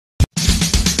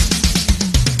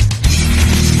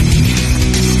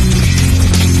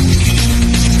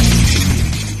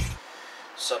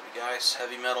guys,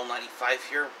 Heavy Metal 95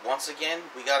 here. Once again,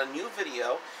 we got a new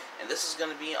video, and this is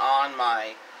going to be on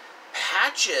my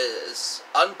patches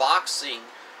unboxing.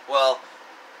 Well,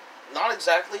 not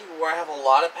exactly where I have a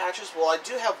lot of patches. Well, I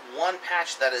do have one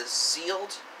patch that is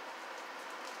sealed,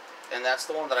 and that's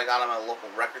the one that I got at my local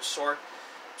record store.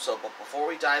 So, but before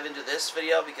we dive into this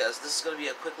video, because this is going to be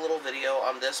a quick little video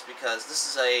on this, because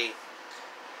this is a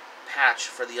patch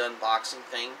for the unboxing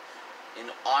thing, in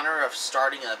honor of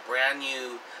starting a brand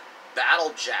new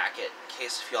battle jacket, in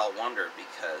case if y'all wonder,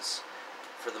 because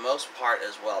for the most part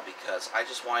as well, because I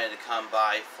just wanted to come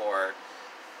by for,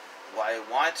 well, I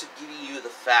wanted to give you the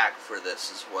fact for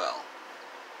this as well.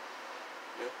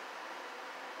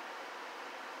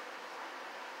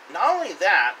 Not only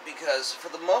that, because for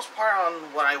the most part on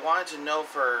what I wanted to know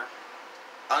for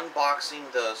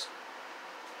unboxing those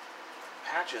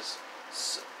patches,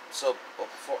 so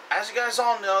before, as you guys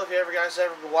all know, if you guys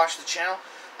ever watched the channel,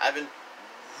 I've been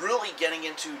really getting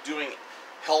into doing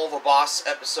Hell of a Boss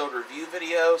episode review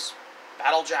videos,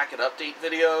 Battle Jacket update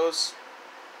videos,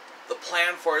 the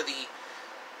plan for the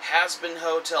Has-Been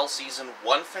Hotel Season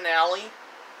 1 finale,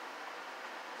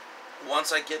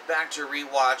 once I get back to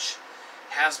rewatch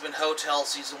Has-Been Hotel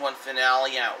Season 1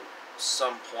 finale at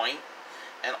some point,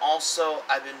 and also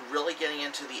I've been really getting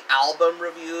into the album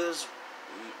reviews,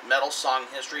 metal song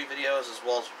history videos, as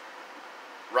well as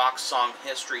rock song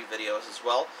history videos as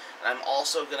well. And I'm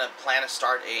also going to plan to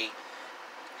start a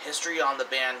history on the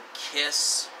band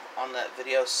Kiss on that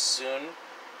video soon,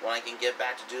 when I can get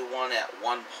back to do one at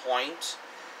one point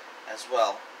as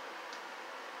well.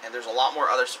 And there's a lot more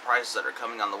other surprises that are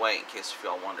coming on the way, in case if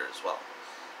y'all wonder as well.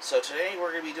 So today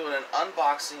we're going to be doing an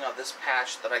unboxing of this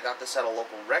patch that I got this at a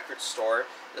local record store.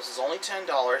 This is only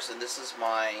 $10, and this is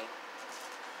my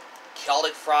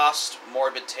Celtic Frost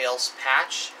Morbid Tales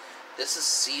patch. This is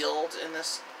sealed in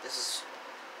this. This is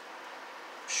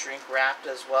shrink wrapped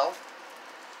as well.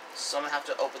 So I'm going to have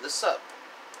to open this up.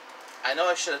 I know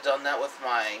I should have done that with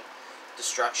my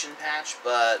destruction patch,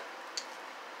 but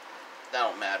that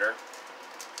don't matter.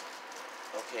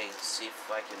 Okay, let's see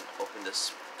if I can open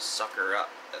this sucker up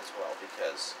as well,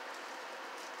 because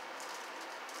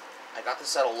I got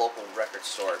this at a local record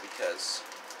store because,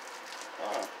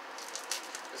 oh,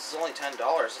 this is only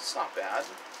 $10. It's not bad.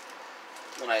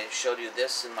 When I showed you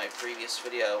this in my previous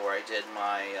video where I did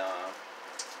my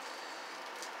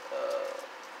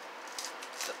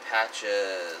the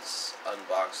patches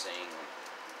unboxing,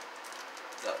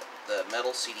 the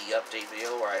metal CD update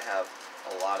video where I have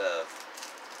a lot of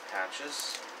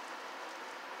patches.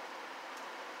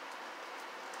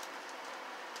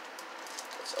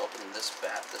 Let's open this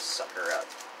sucker up.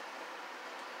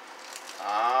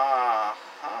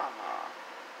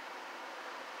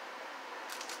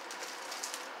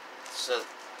 So,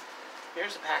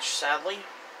 here's the patch, sadly.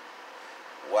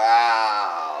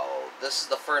 Wow, this is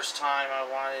the first time I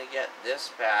wanted to get this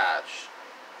patch.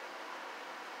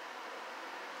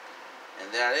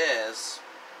 And that is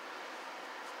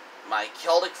my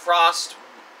Celtic Frost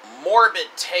Morbid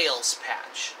Tales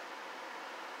patch.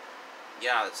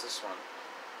 Yeah, it's this one.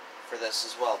 For this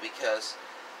as well, because,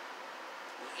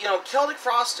 you know, Celtic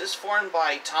Frost is formed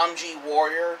by Tom G.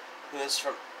 Warrior, who was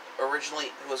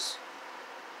originally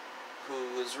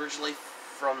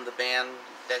from the band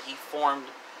that he formed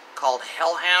called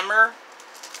Hellhammer.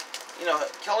 You know,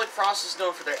 Celtic Frost is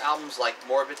known for their albums like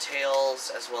Morbid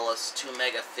Tales, as well as To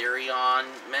Megatherion.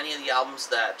 Many of the albums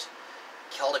that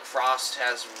Celtic Frost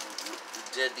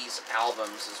did these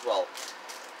albums as well.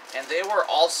 And they were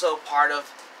also part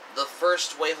of the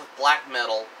first wave of black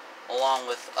metal, along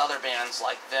with other bands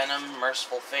like Venom,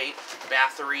 Merciful Fate,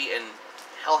 Bathory, and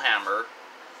Hellhammer.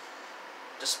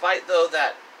 Despite, though,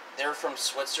 that they're from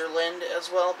Switzerland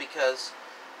as well, because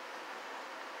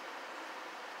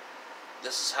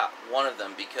this is one of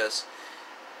them, because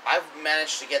I've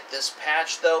managed to get this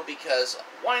patch, though, because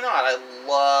why not? I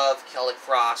love Celtic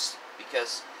Frost,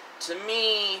 because to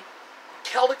me,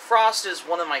 Celtic Frost is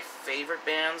one of my favorite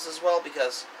bands as well,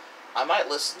 because I might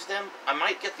listen to them. I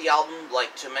might get the album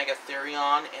like To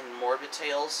Megatherion and Morbid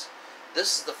Tales.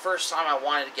 This is the first time I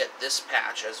wanted to get this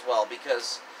patch as well,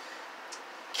 because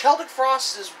Celtic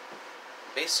Frost is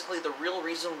basically the real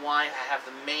reason why I have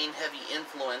the main heavy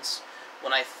influence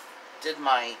when I did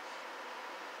my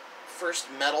first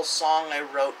metal song I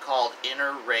wrote called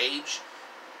Inner Rage,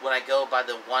 when I go by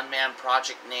the one-man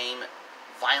project name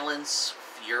Violence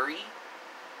Fury,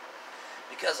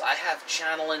 because I have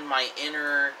channeling my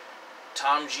inner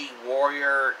Tom G.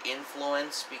 Warrior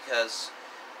influence, because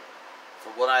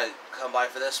for what I come by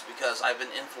for this, because I've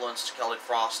been influenced to Celtic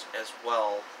Frost as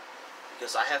well,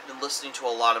 because I have been listening to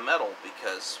a lot of metal,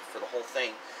 because for the whole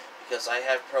thing, because I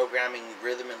have programming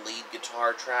rhythm and lead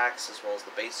guitar tracks as well as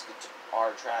the bass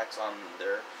guitar tracks on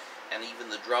there, and even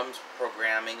the drums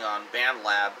programming on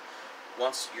BandLab.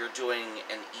 Once you're doing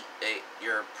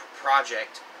your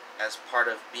project as part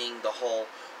of being the whole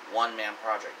one-man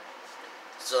project.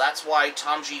 So that's why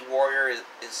Tom G. Warrior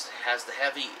has the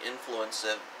heavy influence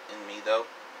in me, though.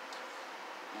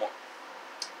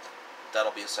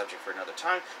 That'll be a subject for another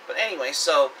time. But anyway,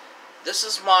 so this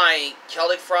is my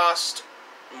Celtic Frost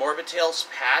Morbid Tales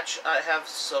patch I have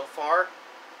so far,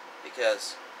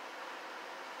 because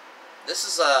this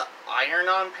is a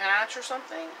iron-on patch or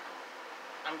something,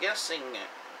 I'm guessing,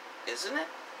 isn't it?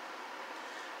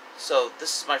 So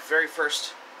this is my very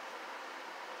first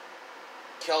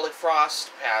Celtic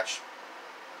Frost patch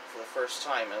for the first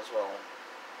time as well,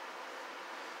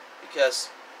 because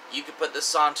you could put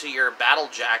this onto your battle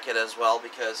jacket as well,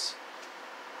 because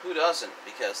who doesn't?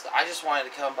 Because I just wanted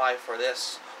to come by for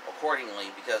this accordingly,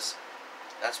 because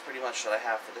that's pretty much what I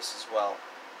have for this as well.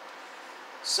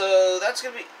 So that's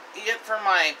going to be it for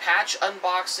my patch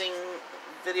unboxing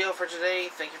video for today.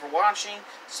 Thank you for watching.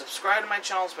 Subscribe to my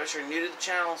channel, especially if you're new to the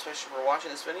channel, especially for watching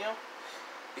this video,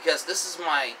 because this is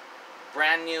my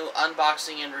brand new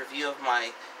unboxing and review of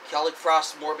my Celtic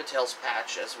Frost Morbid Tales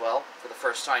patch as well, for the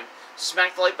first time.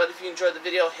 Smack the like button if you enjoyed the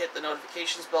video, hit the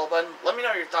notifications bell button. Let me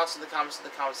know your thoughts in the comment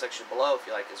section below if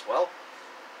you like as well.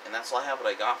 And that's all I have what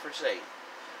I got for today.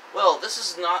 Well, this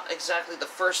is not exactly the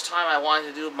first time I wanted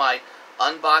to do my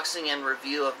unboxing and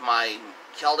review of my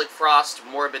Celtic Frost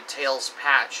Morbid Tales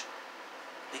patch,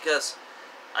 because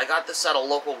I got this at a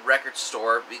local record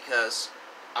store, because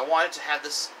I wanted to have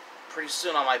this pretty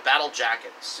soon on my battle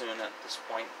jacket soon at this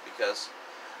point, because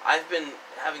I've been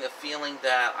having a feeling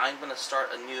that I'm going to start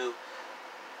a new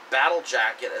battle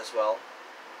jacket as well.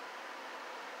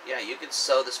 Yeah, you could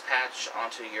sew this patch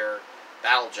onto your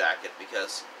battle jacket,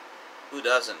 because who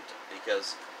doesn't?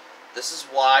 Because this is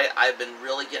why I've been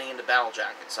really getting into battle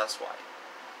jackets, that's why.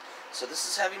 So this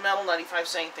is Heavy Metal 95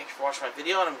 saying thank you for watching my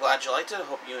video, and I'm glad you liked it. I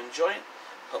hope you enjoyed it.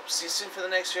 Hope to see you soon for the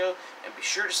next video, and be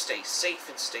sure to stay safe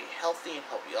and stay healthy, and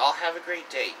hope you all have a great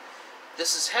day.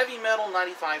 This is Heavy Metal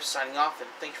 95 signing off, and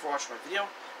thank you for watching my video,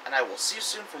 and I will see you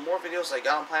soon for more videos I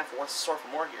got on plan for what's in store for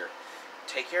more here.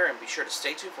 Take care, and be sure to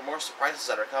stay tuned for more surprises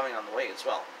that are coming on the way as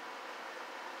well.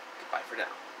 Goodbye for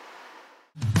now.